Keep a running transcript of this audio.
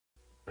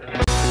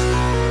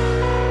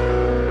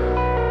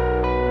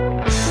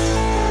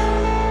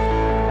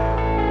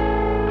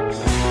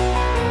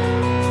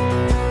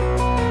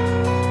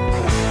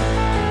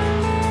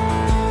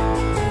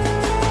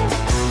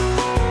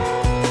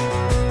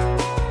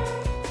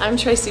I'm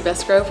Tracy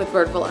Besgrove with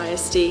Birdville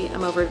ISD.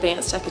 I'm over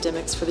Advanced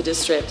Academics for the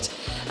district.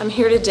 I'm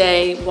here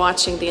today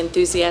watching the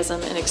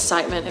enthusiasm and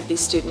excitement of these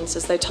students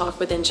as they talk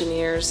with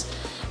engineers,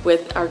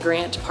 with our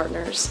grant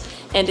partners.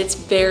 And it's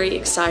very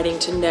exciting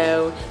to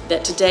know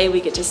that today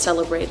we get to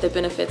celebrate the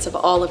benefits of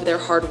all of their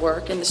hard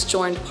work in this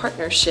joint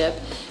partnership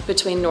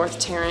between North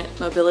Tarrant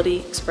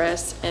Mobility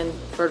Express and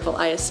Birdville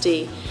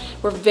ISD.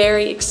 We're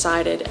very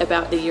excited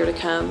about the year to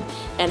come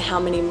and how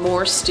many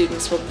more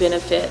students will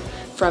benefit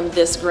from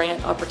this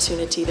grant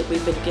opportunity that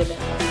we've been given.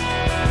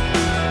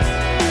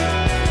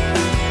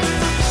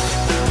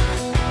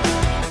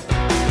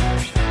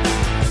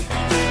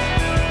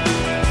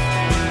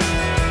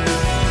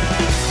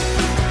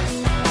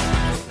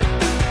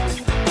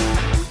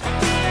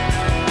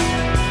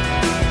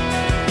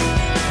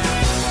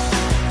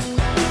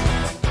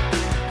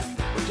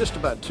 Just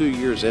about 2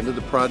 years into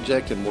the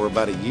project, and we're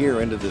about a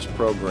year into this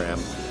program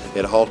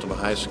at Haltom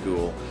High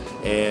School,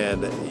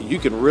 and you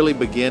can really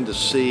begin to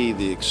see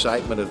the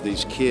excitement of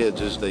these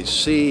kids as they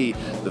see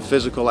the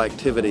physical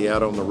activity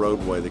out on the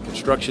roadway, the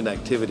construction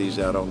activities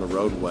out on the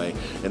roadway,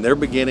 and they're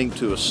beginning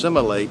to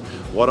assimilate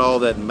what all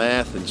that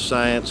math and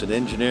science and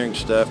engineering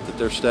stuff that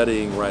they're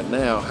studying right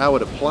now, how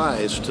it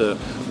applies to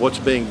what's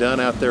being done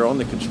out there on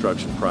the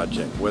construction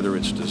project, whether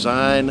it's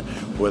design,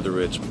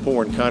 whether it's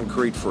pouring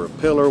concrete for a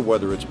pillar,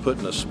 whether it's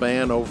putting a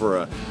span over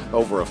a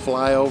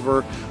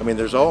flyover. I mean,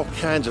 there's all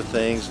kinds of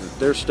things that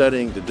they're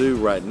studying to do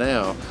right now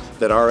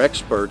that our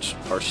experts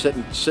are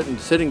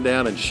sitting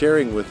down and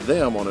sharing with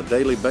them on a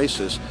daily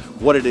basis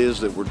what it is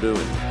that we're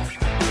doing.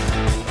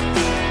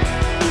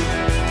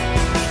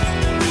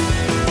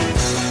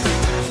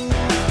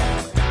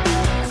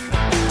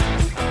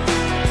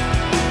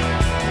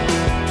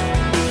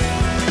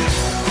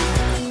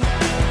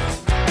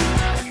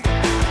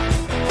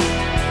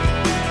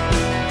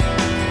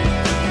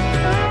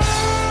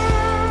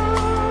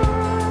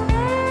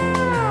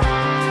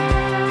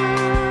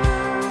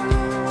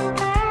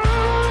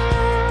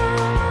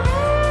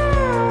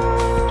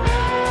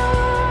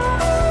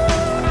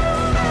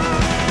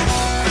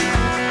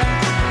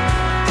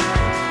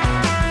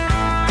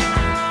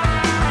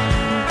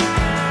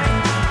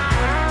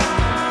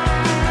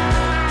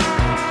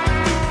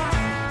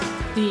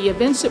 The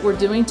events that we're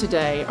doing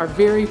today are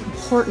very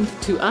important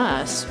to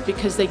us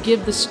because they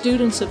give the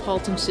students of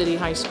Haltom City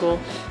High School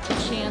a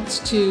chance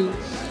to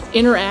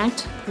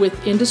interact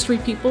with industry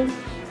people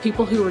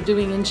who are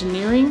doing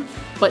engineering,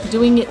 but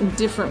doing it in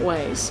different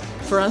ways.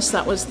 For us,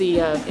 that was the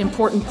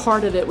important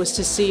part of it, was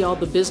to see all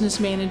the business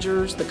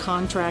managers, the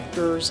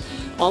contractors,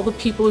 all the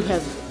people who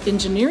have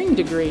engineering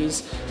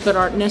degrees but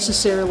aren't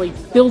necessarily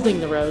building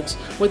the roads.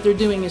 What they're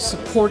doing is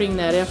supporting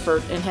that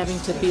effort and having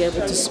to be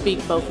able to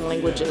speak both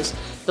languages,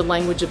 the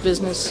language of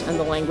business and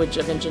the language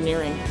of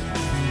engineering.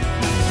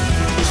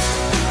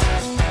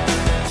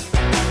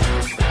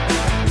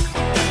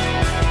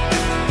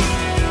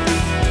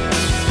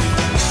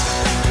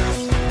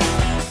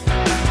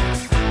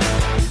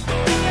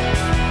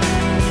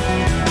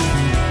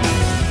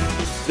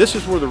 This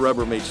is where the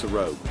rubber meets the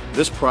road.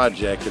 This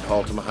project at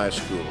Haltom High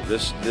School,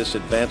 this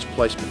advanced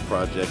placement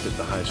project at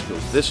the high school,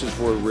 this is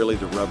where really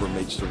the rubber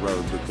meets the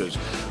road, because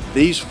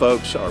these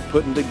folks are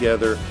putting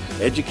together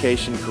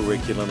education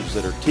curriculums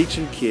that are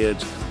teaching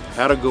kids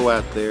how to go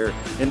out there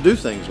and do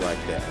things like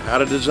that, how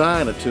to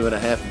design a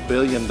 $2.5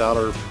 billion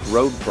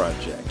road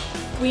project.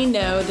 We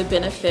know the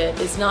benefit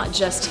is not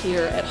just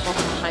here at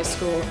Haltom High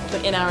School,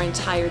 but in our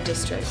entire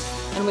district,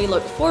 and we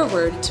look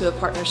forward to a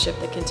partnership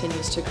that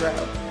continues to grow.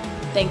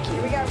 Thank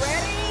you. We got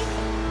ready?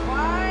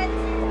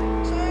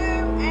 1, 2,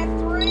 and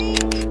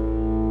 3.